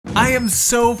I am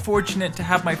so fortunate to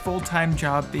have my full-time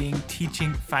job being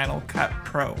teaching Final Cut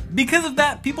Pro. Because of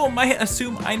that, people might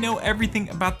assume I know everything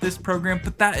about this program,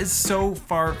 but that is so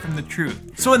far from the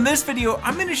truth. So in this video,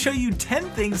 I'm going to show you 10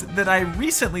 things that I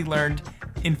recently learned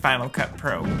in Final Cut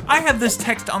Pro. I have this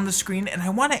text on the screen and I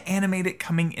want to animate it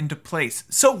coming into place.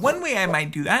 So one way I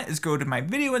might do that is go to my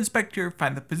video inspector,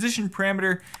 find the position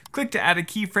parameter, click to add a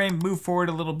keyframe, move forward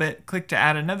a little bit, click to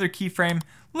add another keyframe.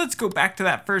 Let's go back to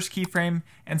that first keyframe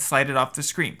and slide it off the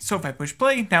screen. So if I push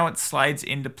play, now it slides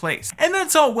into place. And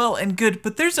that's all well and good,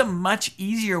 but there's a much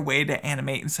easier way to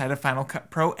animate inside of Final Cut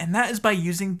Pro, and that is by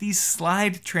using the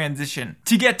slide transition.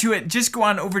 To get to it, just go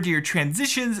on over to your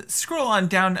transitions, scroll on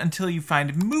down until you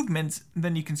find movements,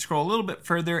 then you can scroll a little bit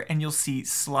further and you'll see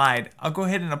slide. I'll go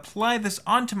ahead and apply this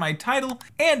onto my title,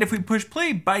 and if we push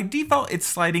play, by default, it's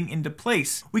sliding into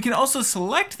place. We can also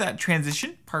select that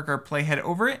transition, park our playhead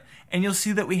over it, and you'll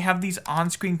see that we have these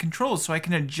on-screen controls, so I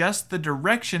can adjust the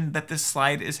direction that this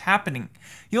slide is happening.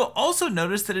 You'll also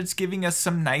notice that it's giving us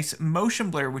some nice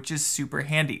motion blur, which is super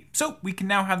handy. So we can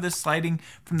now have this sliding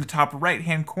from the top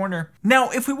right-hand corner.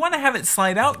 Now, if we want to have it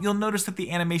slide out, you'll notice that the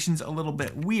animation's a little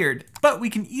bit weird, but we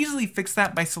can easily fix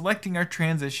that by selecting our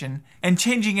transition and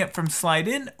changing it from slide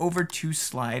in over to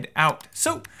slide out.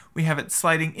 So we have it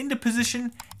sliding into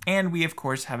position, and we of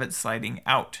course have it sliding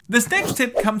out. This next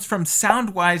tip comes from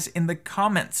Soundwise in the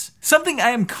comments. Something I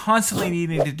am constantly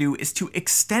needing to do is to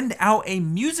extend out a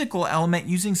musical element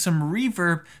using some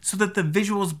reverb so that the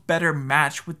visuals better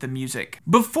match with the music.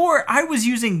 Before, I was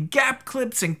using gap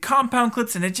clips and compound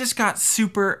clips and it just got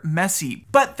super messy,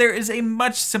 but there is a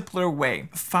much simpler way.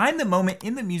 Find the moment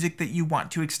in the music that you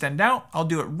want to extend out. I'll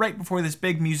do it right before this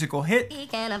big musical hit.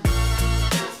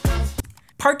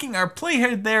 Parking our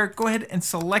playhead there, go ahead and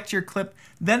select your clip,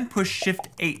 then push Shift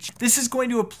H. This is going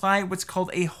to apply what's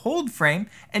called a hold frame,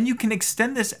 and you can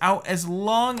extend this out as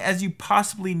long as you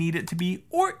possibly need it to be,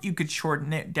 or you could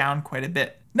shorten it down quite a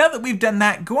bit. Now that we've done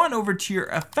that, go on over to your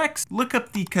effects, look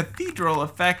up the cathedral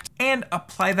effect, and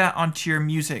apply that onto your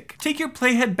music. Take your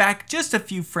playhead back just a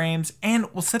few frames, and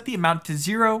we'll set the amount to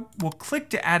 0. We'll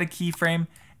click to add a keyframe,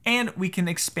 and we can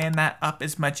expand that up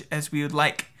as much as we would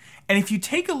like. And if you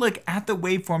take a look at the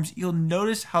waveforms, you'll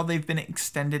notice how they've been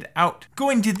extended out.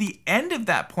 Going to the end of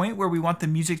that point where we want the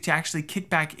music to actually kick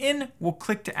back in, we'll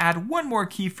click to add one more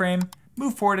keyframe,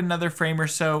 move forward another frame or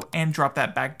so, and drop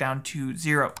that back down to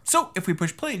 0. So if we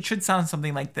push play, it should sound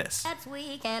something like this.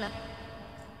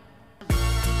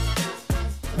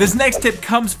 This next tip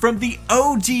comes from the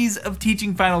OGs of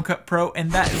teaching Final Cut Pro,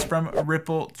 and that is from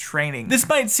Ripple Training. This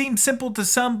might seem simple to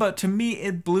some, but to me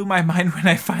it blew my mind when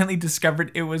I finally discovered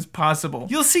it was possible.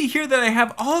 You'll see here that I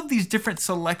have all of these different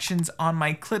selections on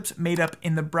my clips made up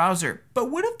in the browser. But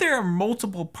what if there are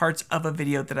multiple parts of a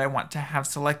video that I want to have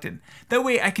selected? That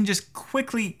way I can just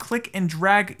quickly click and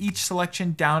drag each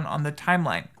selection down on the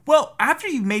timeline. Well, after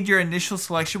you've made your initial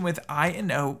selection with I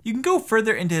and O, you can go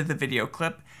further into the video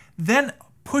clip, then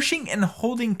pushing and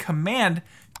holding Command,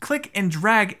 click and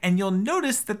drag, and you'll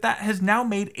notice that that has now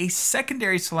made a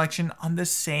secondary selection on the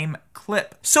same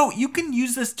clip. So you can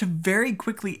use this to very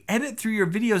quickly edit through your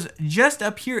videos just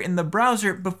up here in the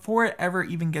browser before it ever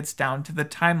even gets down to the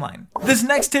timeline. This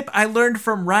next tip I learned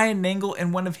from Ryan Nangle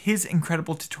in one of his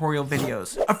incredible tutorial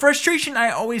videos. A frustration I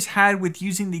always had with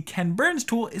using the Ken Burns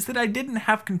tool is that I didn't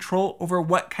have control over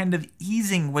what kind of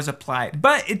easing was applied.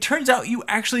 But it turns out you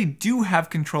actually do have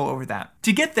control over that.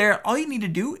 To get there, all you need to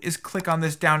do is click on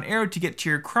this down arrow to get to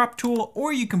your crop tool,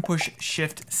 or you can push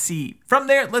Shift C. From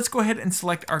there, let's go ahead and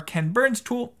select our Ken Burns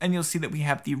tool, and you'll see that we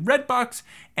have the red box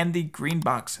and the green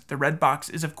box. The red box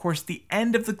is of course the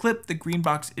end of the clip, the green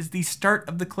box is the start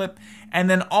of the clip, and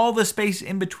then all the space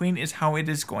in between is how it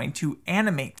is going to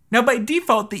animate. Now by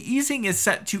default, the easing is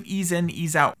set to ease in,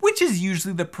 ease out, which is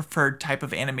usually the preferred type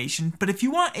of animation, but if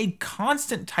you want a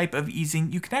constant type of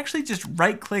easing, you can actually just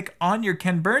right click on your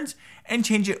Ken Burns and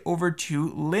change it over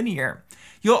to linear.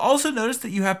 You'll also notice that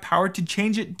you have power to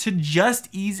change it to just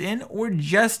ease in or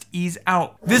just ease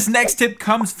out. This next tip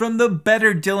comes from the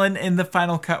better Dylan in the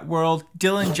Final Cut world,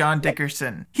 Dylan John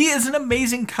Dickerson. He is an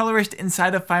amazing colorist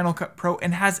inside of Final Cut Pro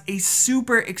and has a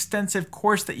super extensive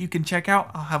course that you can check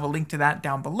out. I'll have a link to that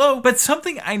down below. But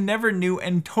something I never knew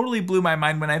and totally blew my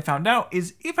mind when I found out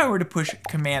is if I were to push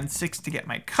Command 6 to get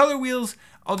my color wheels,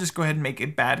 I'll just go ahead and make a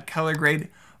bad color grade.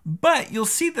 But you'll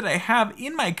see that I have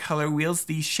in my color wheels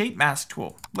the shape mask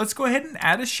tool. Let's go ahead and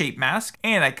add a shape mask,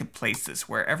 and I could place this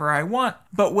wherever I want.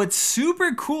 But what's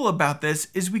super cool about this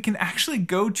is we can actually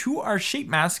go to our shape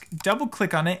mask, double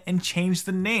click on it, and change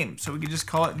the name. So we can just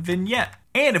call it vignette.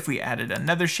 And if we added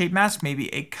another shape mask,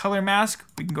 maybe a color mask,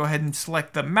 we can go ahead and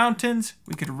select the mountains.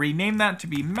 We could rename that to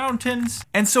be mountains.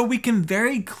 And so we can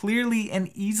very clearly and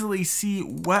easily see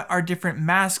what our different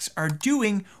masks are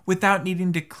doing without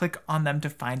needing to click on them to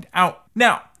find out.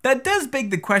 Now, that does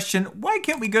beg the question, why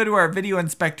can't we go to our video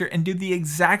inspector and do the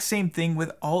exact same thing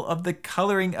with all of the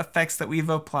coloring effects that we've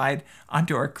applied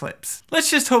onto our clips?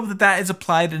 Let's just hope that that is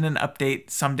applied in an update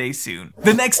someday soon.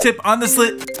 The next tip on this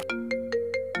list...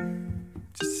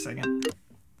 Just a second.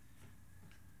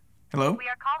 Hello? We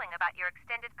are calling about your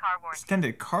extended car warranty.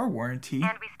 Extended car warranty?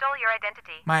 And we stole your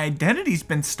identity. My identity's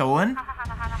been stolen?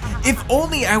 If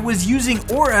only I was using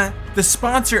Aura, the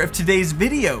sponsor of today's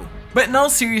video. But in all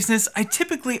seriousness, I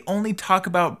typically only talk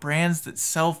about brands that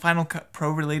sell Final Cut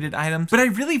Pro related items, but I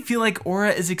really feel like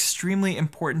Aura is extremely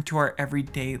important to our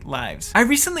everyday lives. I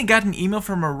recently got an email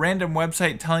from a random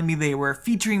website telling me they were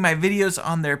featuring my videos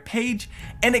on their page,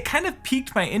 and it kind of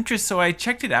piqued my interest, so I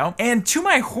checked it out. And to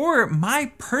my horror,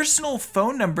 my personal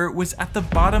phone number was at the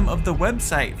bottom of the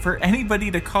website for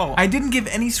anybody to call. I didn't give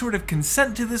any sort of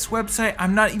consent to this website.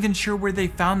 I'm not even sure where they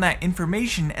found that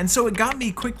information, and so it got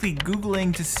me quickly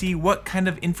Googling to see what kind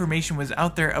of information was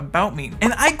out there about me.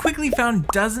 And I quickly found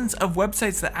dozens of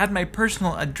websites that had my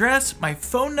personal address, my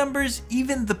phone numbers,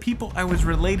 even the people I was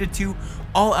related to,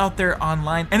 all out there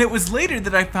online. And it was later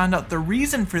that I found out the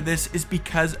reason for this is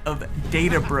because of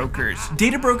data brokers.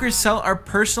 Data brokers sell our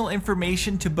personal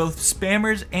information to both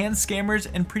spammers and scammers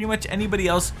and pretty much anybody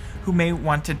else who may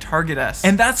want to target us.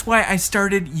 And that's why I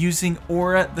started using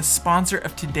Aura, the sponsor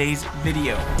of today's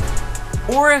video.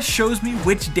 Aura shows me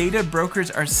which data brokers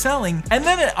are selling, and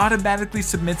then it automatically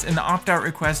submits an opt-out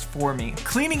request for me.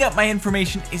 Cleaning up my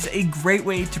information is a great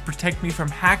way to protect me from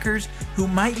hackers who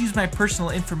might use my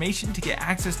personal information to get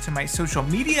access to my social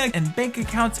media and bank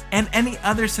accounts and any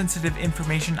other sensitive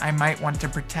information I might want to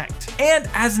protect. And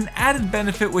as an added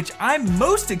benefit, which I'm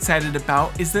most excited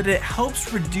about, is that it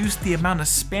helps reduce the amount of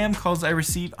spam calls I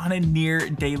receive on a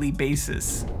near daily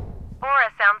basis.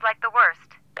 Aura sounds like the worst.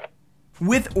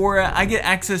 With Aura, I get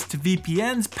access to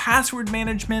VPNs, password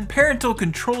management, parental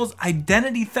controls,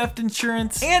 identity theft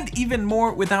insurance, and even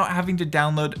more without having to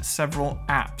download several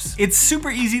apps. It's super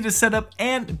easy to set up,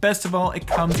 and best of all, it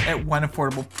comes at one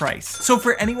affordable price. So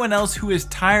for anyone else who is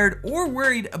tired or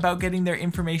worried about getting their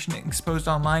information exposed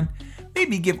online,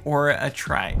 maybe give Aura a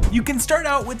try. You can start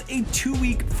out with a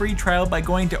 2-week free trial by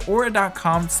going to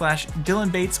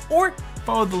aura.com/DylanBates or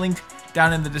follow the link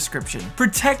down in the description.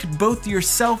 Protect both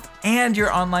yourself and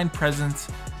your online presence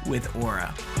with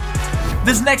Aura.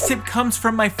 This next tip comes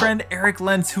from my friend Eric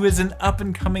Lentz, who is an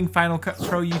up-and-coming Final Cut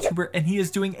Pro YouTuber, and he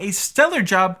is doing a stellar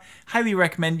job. Highly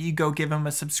recommend you go give him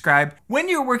a subscribe. When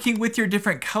you're working with your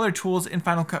different color tools in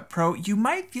Final Cut Pro, you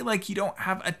might feel like you don't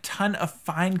have a ton of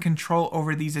fine control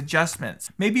over these adjustments.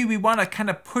 Maybe we want to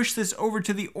kind of push this over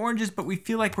to the oranges, but we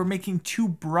feel like we're making too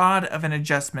broad of an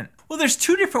adjustment. Well, there's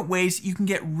two different ways you can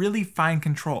get really fine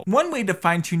control. One way to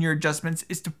fine-tune your adjustments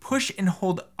is to push and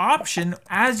hold Option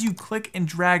as you click and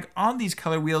drag on these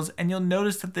color wheels, and you'll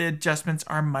notice that the adjustments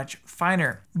are much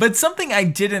finer. But something I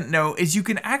didn't know is you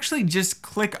can actually just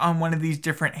click on one of these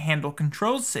different handle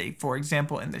controls, say for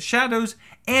example in the shadows,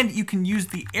 and you can use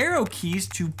the arrow keys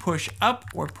to push up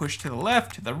or push to the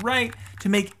left, to the right, to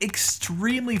make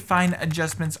extremely fine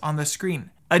adjustments on the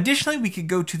screen. Additionally, we could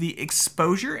go to the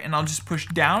exposure, and I'll just push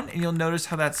down, and you'll notice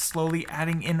how that's slowly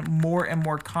adding in more and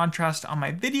more contrast on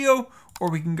my video. Or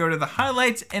we can go to the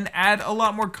highlights and add a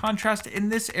lot more contrast in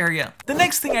this area. The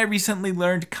next thing I recently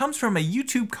learned comes from a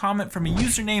YouTube comment from a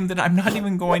username that I'm not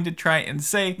even going to try and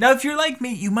say. Now, if you're like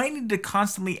me, you might need to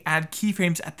constantly add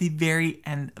keyframes at the very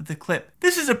end of the clip.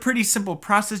 This is a pretty simple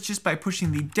process just by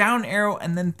pushing the down arrow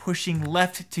and then pushing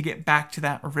left to get back to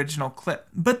that original clip.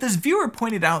 But this viewer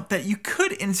pointed out that you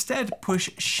could instead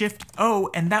push Shift O,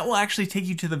 and that will actually take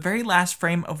you to the very last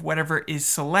frame of whatever is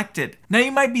selected. Now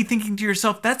you might be thinking to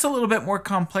yourself, that's a little bit more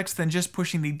complex than just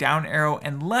pushing the down arrow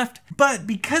and left, but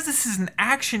because this is an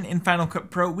action in Final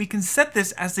Cut Pro, we can set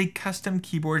this as a custom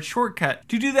keyboard shortcut.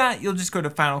 To do that, you'll just go to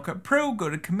Final Cut Pro, go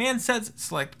to Command Sets,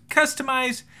 select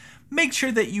Customize, make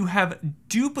sure that you have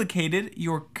duplicated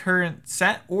your current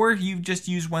set, or you've just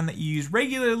used one that you use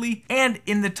regularly, and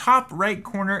in the top right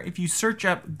corner, if you search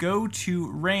up Go to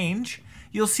Range,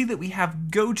 you'll see that we have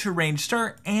Go to Range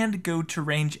Start and Go to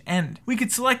Range End. We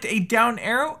could select a down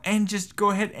arrow and just go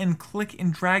ahead and click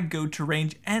and drag Go to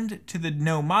Range End to the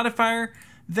No modifier.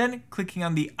 Then clicking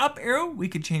on the up arrow, we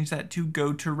could change that to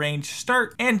go to range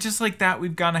start. And just like that,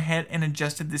 we've gone ahead and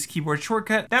adjusted this keyboard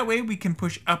shortcut. That way we can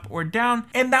push up or down,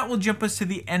 and that will jump us to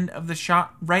the end of the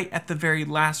shot right at the very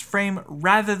last frame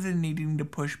rather than needing to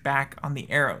push back on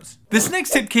the arrows. This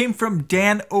next tip came from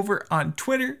Dan over on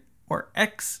Twitter or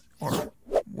X or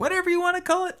whatever you want to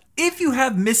call it. If you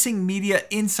have missing media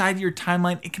inside your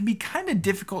timeline, it can be kind of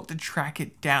difficult to track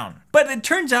it down. But it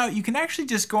turns out you can actually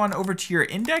just go on over to your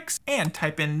index and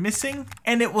type in missing,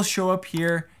 and it will show up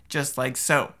here just like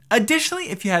so. Additionally,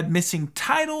 if you had missing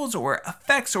titles or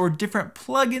effects or different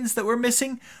plugins that were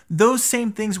missing, those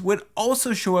same things would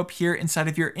also show up here inside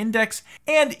of your index.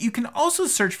 And you can also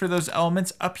search for those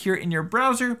elements up here in your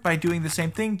browser by doing the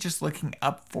same thing, just looking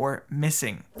up for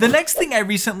missing. The next thing I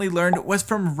recently learned was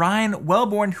from Ryan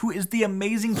Wellborn, who is the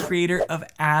amazing creator of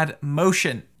Add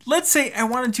Motion. Let's say I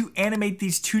wanted to animate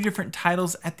these two different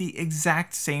titles at the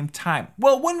exact same time.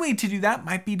 Well, one way to do that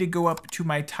might be to go up to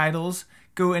my titles,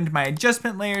 go into my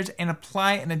adjustment layers, and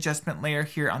apply an adjustment layer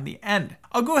here on the end.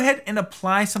 I'll go ahead and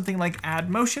apply something like Add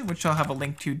Motion, which I'll have a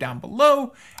link to down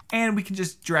below, and we can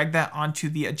just drag that onto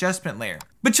the adjustment layer.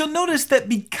 But you'll notice that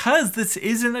because this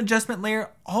is an adjustment layer,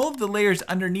 all of the layers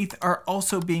underneath are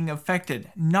also being affected,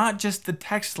 not just the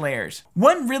text layers.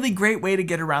 One really great way to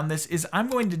get around this is I'm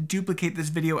going to duplicate this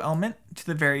video element to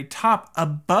the very top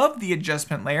above the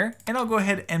adjustment layer, and I'll go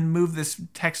ahead and move this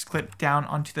text clip down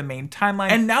onto the main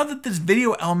timeline. And now that this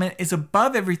video element is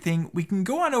above everything, we can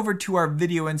go on over to our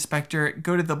video inspector,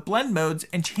 go to the blend modes,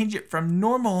 and change it from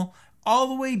normal all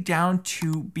the way down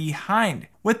to behind.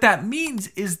 What that means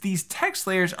is these text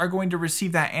layers are going to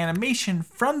receive that animation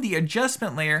from the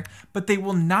adjustment layer, but they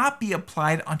will not be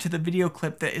applied onto the video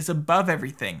clip that is above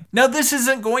everything. Now, this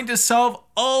isn't going to solve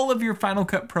all of your Final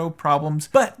Cut Pro problems,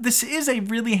 but this is a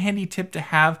really handy tip to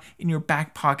have in your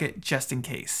back pocket just in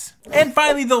case. And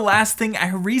finally, the last thing I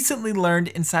recently learned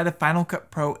inside of Final Cut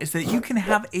Pro is that you can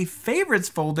have a favorites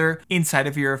folder inside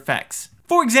of your effects.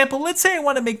 For example, let's say I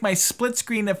want to make my split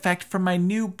screen effect from my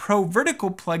new Pro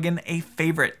Vertical plugin a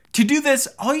favorite. To do this,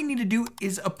 all you need to do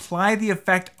is apply the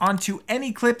effect onto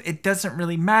any clip. It doesn't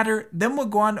really matter. Then we'll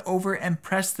go on over and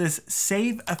press this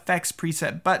Save Effects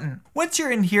Preset button. Once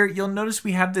you're in here, you'll notice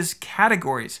we have this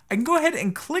categories. I can go ahead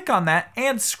and click on that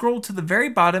and scroll to the very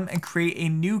bottom and create a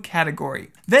new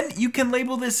category. Then you can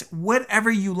label this whatever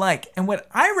you like. And what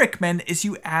I recommend is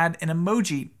you add an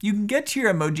emoji. You can get to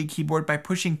your emoji keyboard by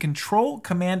pushing Control,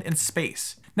 Command, and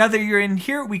Space. Now that you're in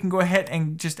here, we can go ahead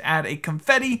and just add a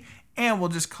confetti, and we'll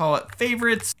just call it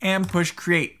favorites and push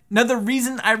create. Now, the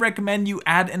reason I recommend you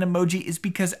add an emoji is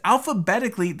because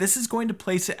alphabetically, this is going to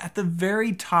place it at the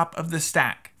very top of the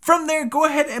stack. From there, go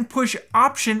ahead and push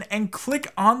Option and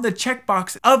click on the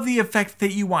checkbox of the effect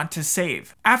that you want to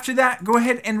save. After that, go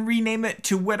ahead and rename it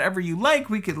to whatever you like.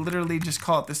 We could literally just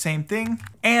call it the same thing,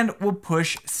 and we'll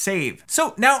push Save.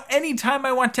 So now anytime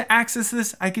I want to access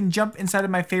this, I can jump inside of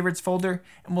my favorites folder,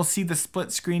 and we'll see the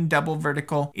split screen double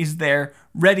vertical is there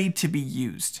ready to be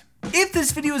used. If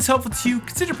this video is helpful to you,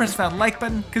 consider pressing that like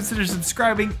button, consider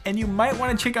subscribing, and you might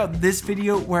want to check out this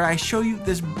video where I show you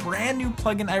this brand new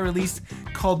plugin I released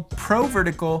called Pro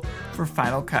Vertical for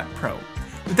Final Cut Pro.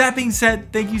 With that being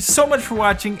said, thank you so much for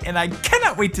watching, and I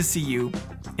cannot wait to see you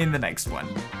in the next one.